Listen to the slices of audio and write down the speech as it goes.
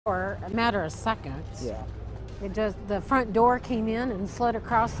For a matter of seconds. Yeah. The front door came in and slid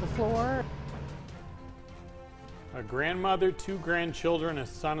across the floor. A grandmother, two grandchildren, a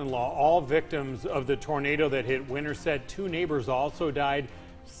son-in-law, all victims of the tornado that hit Winterset. Two neighbors also died.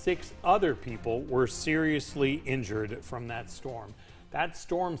 6 other people were seriously injured from that storm. That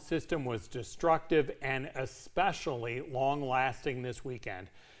storm system was destructive and especially long-lasting this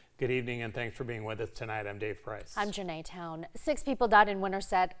weekend. Good evening and thanks for being with us tonight. I'm Dave Price. I'm Janae Town. 6 people died in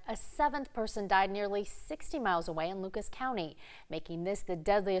Winterset. A 7th person died nearly 60 miles away in Lucas County, making this the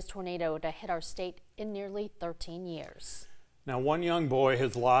deadliest tornado to hit our state in nearly 13 years. Now, one young boy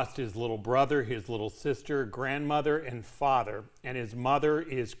has lost his little brother, his little sister, grandmother, and father, and his mother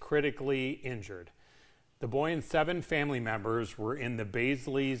is critically injured. The boy and 7 family members were in the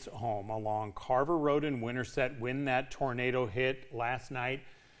Baisley's home along Carver Road in Winterset when that tornado hit last night.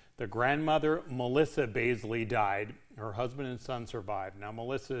 The grandmother, Melissa Baisley, died. Her husband and son survived. Now,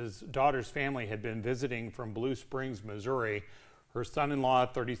 Melissa's daughter's family had been visiting from Blue Springs, Missouri. Her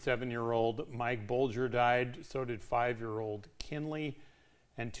son-in-law, 37-year-old Mike Bolger, died. So did 5-year-old Kinley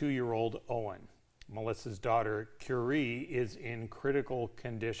and 2-year-old Owen. Melissa's daughter, Curie, is in critical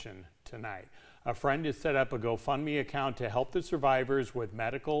condition tonight. A friend has set up a GoFundMe account to help the survivors with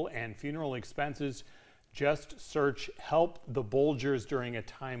medical and funeral expenses. Just search Help the Bolgers During a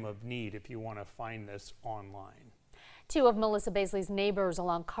Time of Need if you want to find this online. 2 of Melissa Baisley's neighbors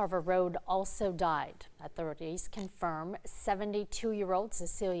along Carver Road also died. Authorities confirm 72-year-old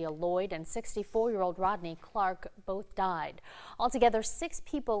Cecilia Lloyd and 64-year-old Rodney Clark both died. Altogether, 6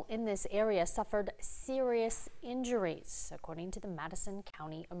 people in this area suffered serious injuries, according to the Madison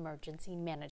County Emergency Management.